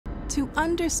To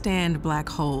understand black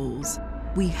holes,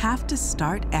 we have to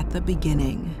start at the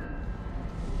beginning,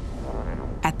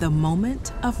 at the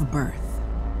moment of birth.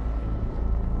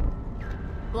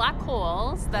 Black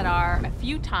holes that are a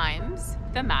few times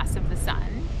the mass of the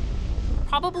sun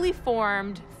probably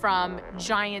formed from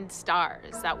giant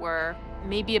stars that were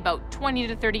maybe about 20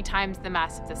 to 30 times the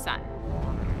mass of the sun.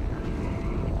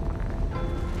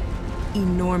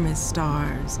 Enormous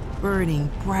stars burning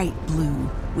bright blue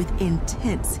with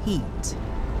intense heat.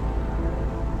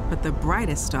 But the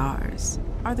brightest stars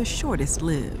are the shortest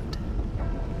lived.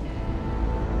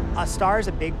 A star is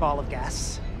a big ball of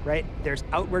gas, right? There's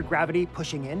outward gravity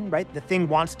pushing in, right? The thing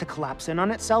wants to collapse in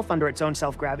on itself under its own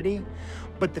self-gravity.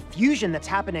 But the fusion that's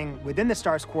happening within the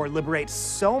star's core liberates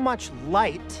so much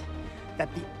light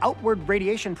that the outward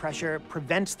radiation pressure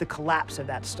prevents the collapse of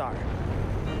that star.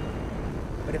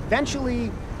 But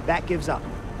eventually, that gives up.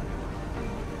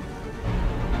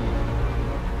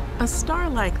 A star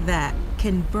like that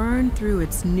can burn through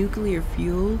its nuclear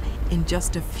fuel in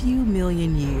just a few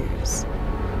million years.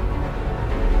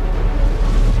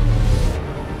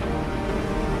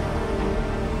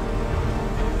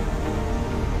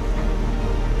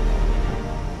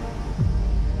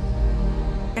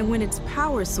 And when its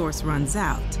power source runs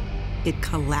out, it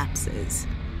collapses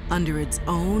under its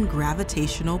own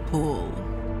gravitational pull.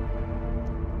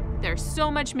 There's so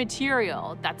much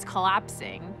material that's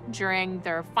collapsing during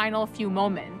their final few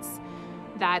moments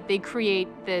that they create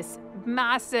this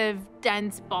massive,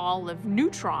 dense ball of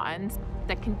neutrons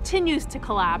that continues to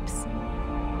collapse.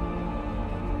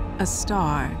 A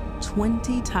star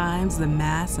 20 times the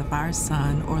mass of our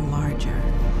sun or larger,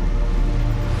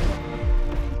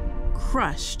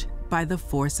 crushed by the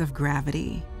force of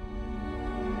gravity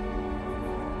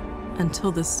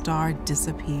until the star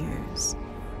disappears,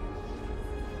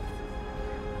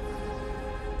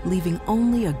 leaving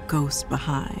only a ghost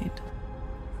behind.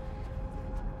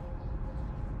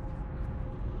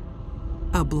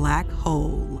 A black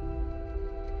hole.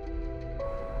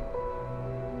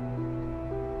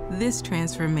 This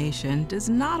transformation does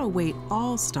not await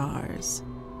all stars.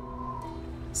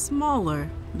 Smaller,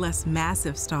 less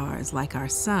massive stars like our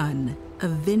sun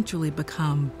eventually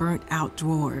become burnt-out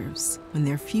dwarfs when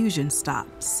their fusion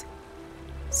stops,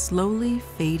 slowly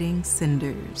fading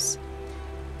cinders.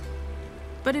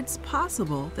 But it's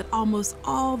possible that almost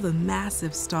all the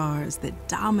massive stars that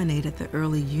dominated the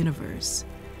early universe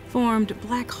formed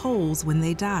black holes when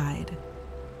they died.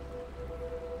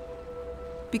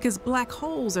 Because black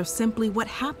holes are simply what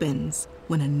happens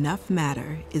when enough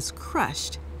matter is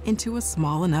crushed into a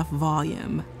small enough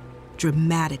volume,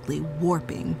 dramatically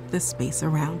warping the space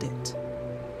around it.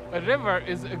 A river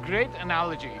is a great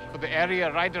analogy for the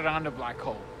area right around a black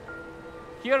hole.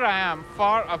 Here I am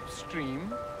far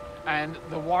upstream, and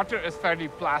the water is fairly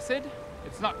placid.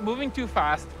 It's not moving too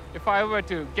fast. If I were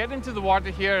to get into the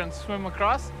water here and swim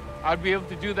across, I'd be able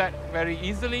to do that very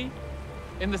easily.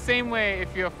 In the same way,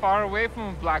 if you're far away from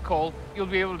a black hole, you'll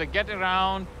be able to get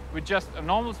around with just a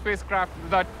normal spacecraft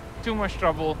without too much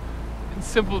trouble in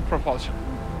simple propulsion.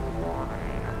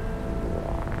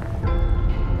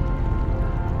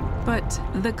 But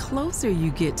the closer you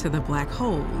get to the black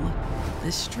hole,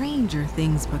 the stranger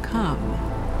things become.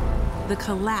 The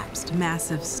collapsed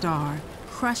massive star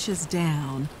crushes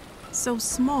down, so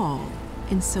small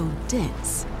and so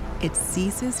dense, it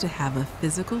ceases to have a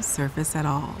physical surface at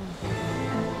all,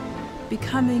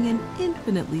 becoming an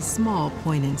infinitely small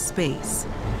point in space,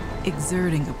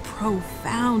 exerting a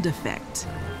profound effect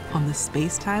on the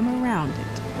space-time around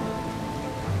it.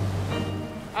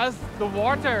 As the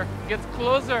water gets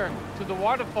closer to the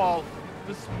waterfall,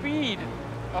 the speed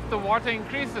of the water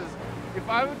increases. If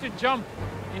I were to jump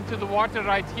into the water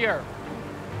right here,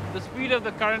 the speed of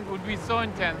the current would be so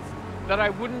intense that I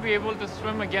wouldn't be able to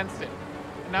swim against it.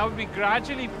 And I would be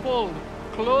gradually pulled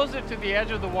closer to the edge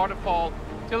of the waterfall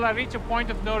till I reach a point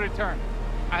of no return.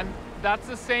 And that's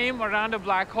the same around a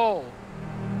black hole.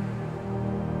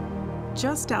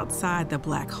 Just outside the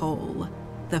black hole,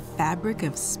 the fabric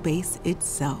of space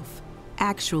itself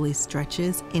actually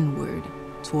stretches inward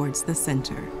towards the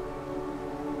center.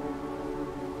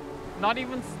 Not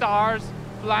even stars,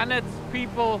 planets,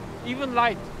 people, even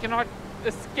light cannot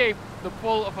escape the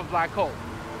pull of a black hole.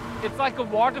 It's like a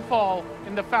waterfall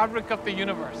in the fabric of the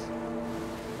universe.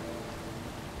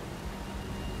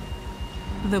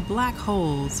 The black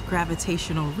hole's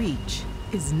gravitational reach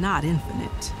is not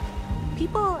infinite.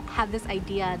 People have this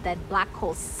idea that black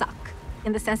holes suck,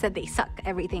 in the sense that they suck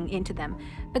everything into them.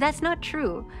 But that's not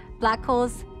true. Black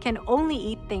holes can only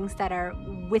eat things that are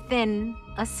within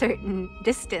a certain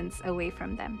distance away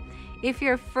from them. If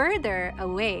you're further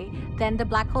away, then the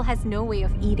black hole has no way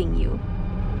of eating you.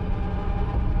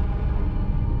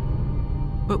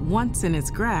 But once in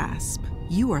its grasp,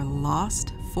 you are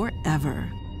lost forever.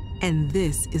 And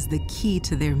this is the key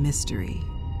to their mystery.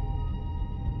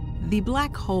 The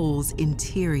black hole's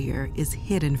interior is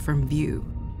hidden from view,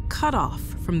 cut off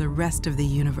from the rest of the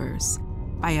universe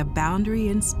by a boundary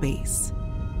in space,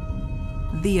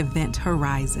 the event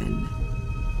horizon.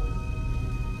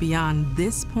 Beyond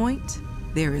this point,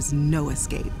 there is no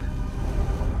escape.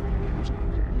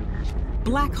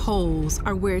 Black holes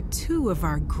are where two of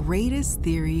our greatest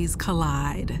theories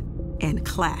collide and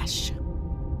clash.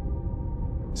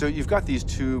 So you've got these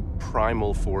two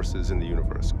primal forces in the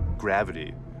universe,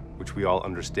 gravity, which we all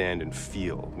understand and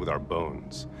feel with our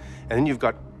bones. And then you've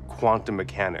got quantum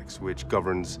mechanics, which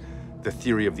governs the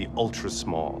theory of the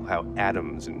ultra-small, how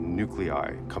atoms and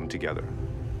nuclei come together.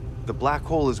 The black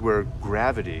hole is where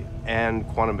gravity and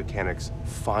quantum mechanics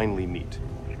finally meet.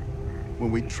 When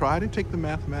we try to take the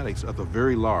mathematics of the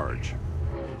very large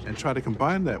and try to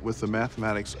combine that with the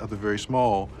mathematics of the very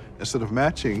small, instead of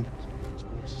matching,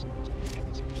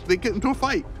 they get into a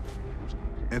fight.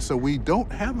 And so we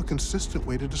don't have a consistent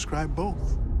way to describe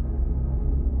both.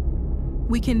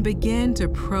 We can begin to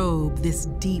probe this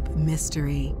deep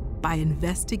mystery by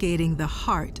investigating the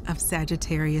heart of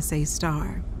Sagittarius A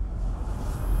star.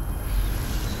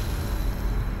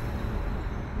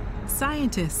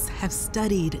 Scientists have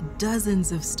studied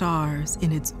dozens of stars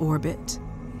in its orbit,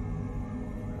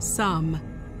 some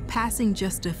passing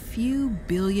just a few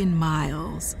billion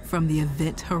miles from the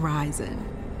event horizon,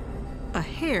 a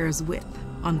hair's width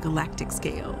on galactic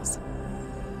scales.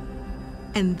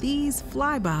 And these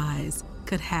flybys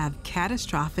could have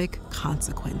catastrophic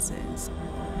consequences.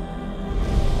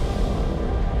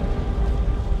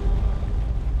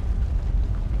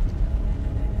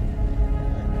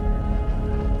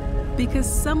 Because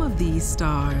some of these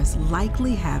stars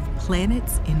likely have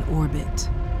planets in orbit.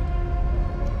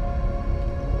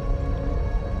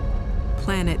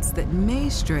 Planets that may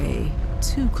stray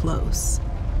too close.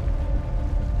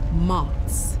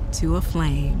 Moths to a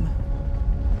flame.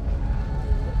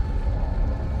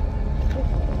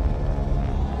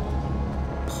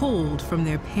 Pulled from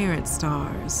their parent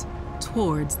stars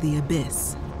towards the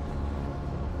abyss.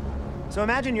 So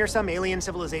imagine you're some alien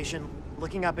civilization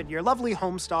looking up at your lovely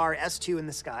home star, S2 in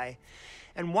the sky,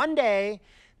 and one day,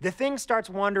 the thing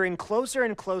starts wandering closer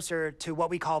and closer to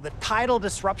what we call the tidal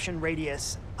disruption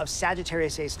radius of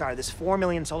Sagittarius A star, this 4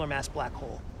 million solar mass black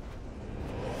hole.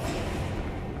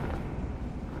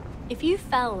 If you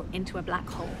fell into a black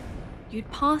hole, you'd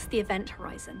pass the event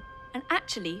horizon, and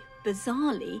actually,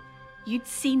 bizarrely, you'd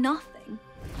see nothing.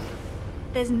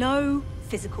 There's no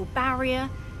physical barrier,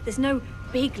 there's no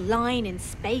big line in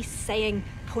space saying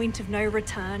point of no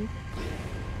return.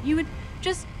 You would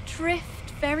just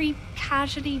drift very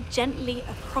casually, gently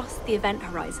across the event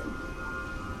horizon.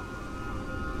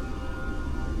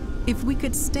 If we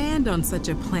could stand on such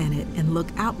a planet and look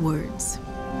outwards,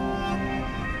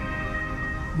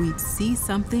 we'd see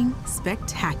something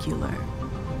spectacular.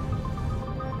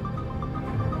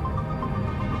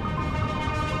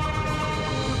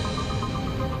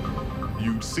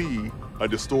 You'd see a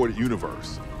distorted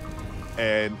universe.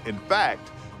 And in fact,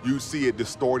 you see it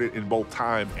distorted in both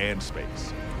time and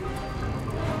space.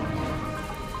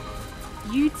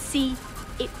 You'd see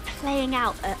it playing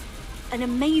out at an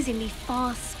amazingly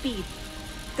fast speed.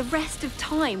 The rest of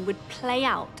time would play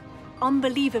out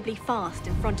unbelievably fast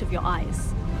in front of your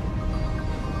eyes.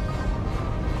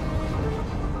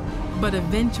 But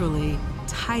eventually,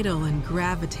 tidal and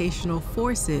gravitational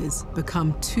forces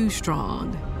become too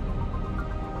strong.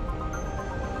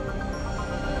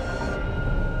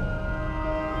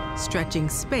 Stretching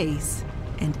space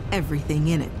and everything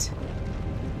in it.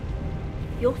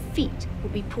 Your feet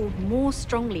will be pulled more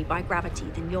strongly by gravity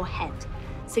than your head,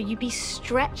 so you'd be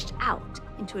stretched out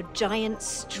into a giant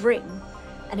string,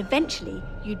 and eventually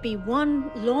you'd be one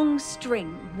long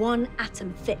string, 1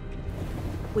 atom thick.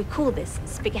 We call this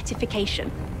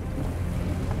spaghettification.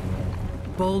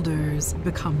 Boulders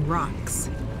become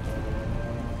rocks.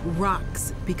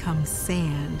 Rocks become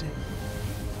sand,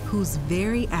 whose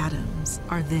very atoms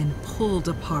are then pulled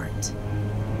apart.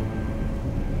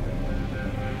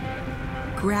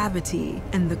 Gravity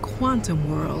and the quantum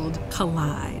world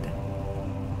collide.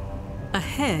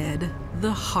 Ahead,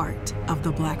 the heart of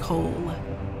the black hole,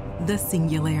 the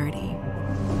singularity,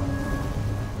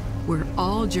 where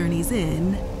all journeys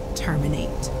in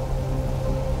terminate.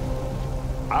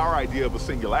 Our idea of a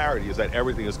singularity is that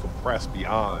everything is compressed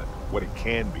beyond what it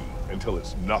can be until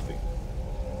it's nothing,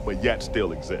 but yet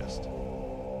still exist.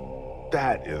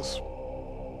 That is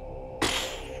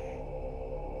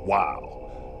wow.